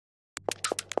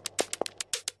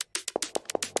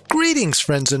Greetings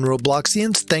friends and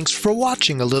Robloxians, thanks for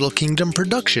watching a Little Kingdom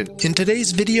production. In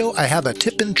today's video I have a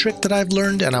tip and trick that I've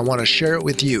learned and I want to share it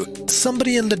with you.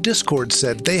 Somebody in the Discord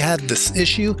said they had this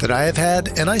issue that I have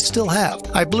had and I still have.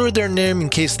 I blurred their name in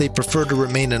case they prefer to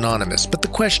remain anonymous, but the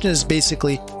question is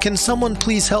basically, can someone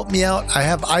please help me out? I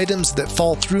have items that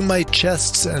fall through my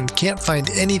chests and can't find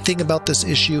anything about this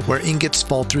issue where ingots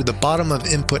fall through the bottom of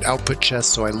input-output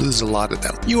chests, so I lose a lot of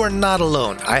them. You are not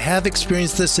alone. I have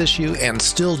experienced this issue and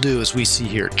still do, as we see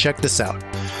here. Check this out.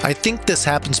 I think this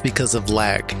happens because of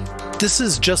lag. This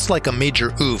is just like a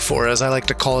major oof, or as I like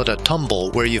to call it, a tumble,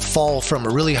 where you fall from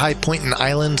a really high point in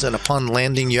islands and upon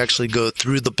landing you actually go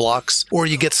through the blocks, or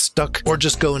you get stuck, or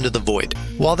just go into the void.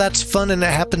 While that's fun and it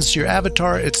happens to your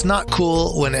avatar, it's not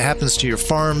cool when it happens to your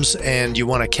farms and you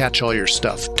want to catch all your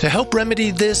stuff. To help remedy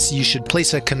this, you should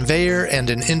place a conveyor and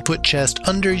an input chest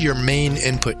under your main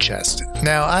input chest.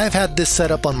 Now, I've had this set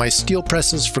up on my steel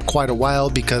presses for quite a while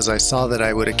because I saw that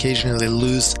I would occasionally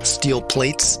lose steel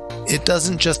plates. It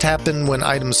doesn't just happen when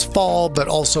items fall, but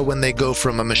also when they go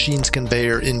from a machine's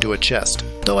conveyor into a chest.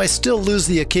 Though I still lose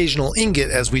the occasional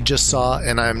ingot as we just saw,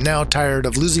 and I'm now tired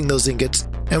of losing those ingots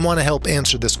and want to help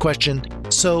answer this question,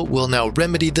 so we'll now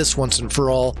remedy this once and for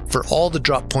all the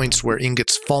drop points where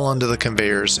ingots fall onto the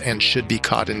conveyors and should be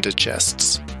caught into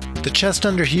chests. The chest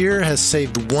under here has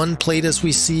saved 1 plate as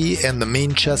we see, and the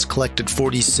main chest collected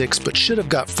 46 but should have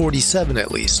got 47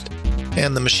 at least.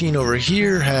 And the machine over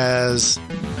here has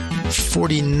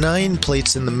 49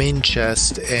 plates in the main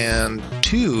chest and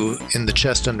 2 in the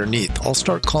chest underneath. I'll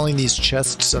start calling these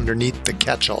chests underneath the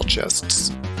catch-all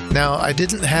chests. Now, I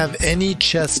didn't have any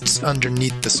chests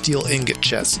underneath the steel ingot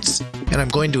chests, and I'm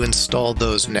going to install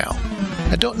those now.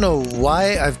 I don't know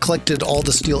why I've collected all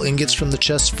the steel ingots from the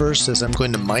chests first, as I'm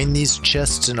going to mine these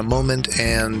chests in a moment,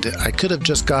 and I could have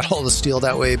just got all the steel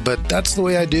that way, but that's the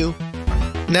way I do.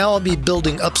 Now I'll be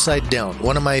building upside down,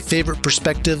 one of my favorite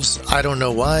perspectives. I don't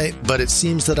know why, but it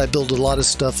seems that I build a lot of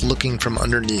stuff looking from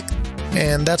underneath.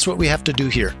 And that's what we have to do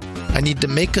here. I need to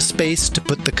make a space to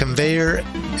put the conveyor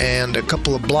and a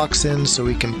couple of blocks in so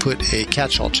we can put a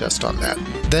catch-all chest on that.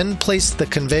 Then place the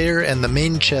conveyor and the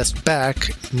main chest back,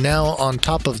 now on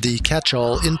top of the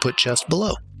catch-all input chest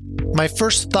below. My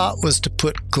first thought was to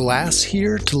put glass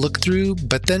here to look through,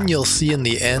 but then you'll see in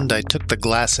the end I took the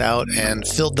glass out and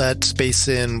filled that space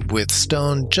in with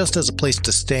stone just as a place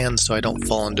to stand so I don't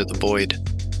fall into the void.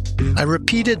 I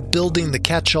repeated building the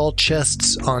catch-all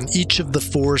chests on each of the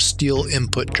 4 steel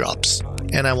input drops,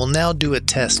 and I will now do a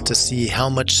test to see how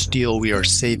much steel we are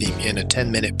saving in a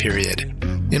 10-minute period.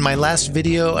 In my last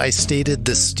video, I stated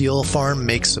the steel farm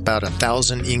makes about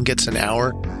 1,000 ingots an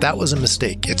hour. That was a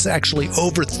mistake. It's actually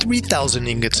over 3,000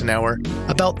 ingots an hour,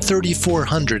 about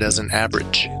 3,400 as an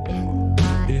average.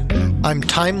 I'm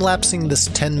time-lapsing this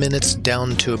 10 minutes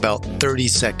down to about 30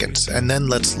 seconds, and then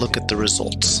let's look at the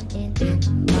results.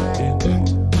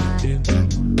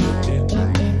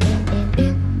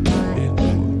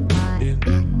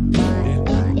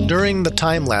 During the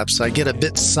time-lapse, I get a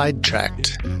bit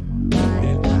sidetracked.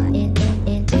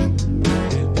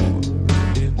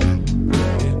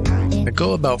 I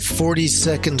go about 40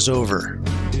 seconds over.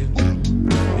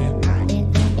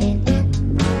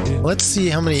 Let's see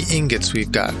how many ingots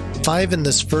we've got. 5 in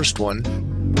this first one,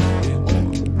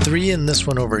 3 in this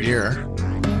one over here.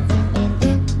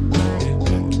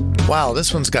 Wow,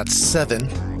 this one's got 7.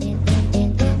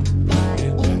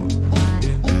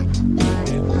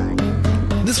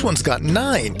 This one's got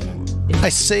 9. I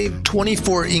saved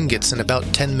 24 ingots in about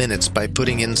 10 minutes by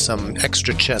putting in some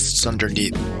extra chests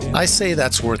underneath. I say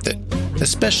that's worth it,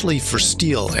 especially for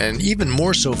steel, and even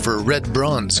more so for red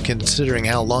bronze, considering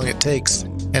how long it takes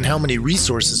and how many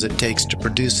resources it takes to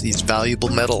produce these valuable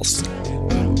metals.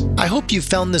 I hope you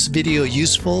found this video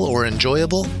useful or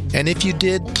enjoyable, and if you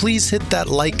did, please hit that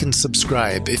like and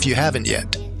subscribe if you haven't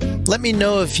yet. Let me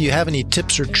know if you have any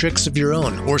tips or tricks of your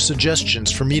own or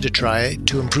suggestions for me to try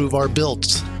to improve our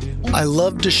builds. I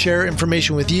love to share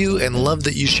information with you and love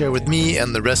that you share with me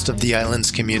and the rest of the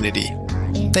Islands community.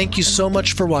 Thank you so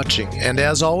much for watching, and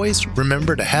as always,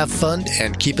 remember to have fun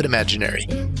and keep it imaginary.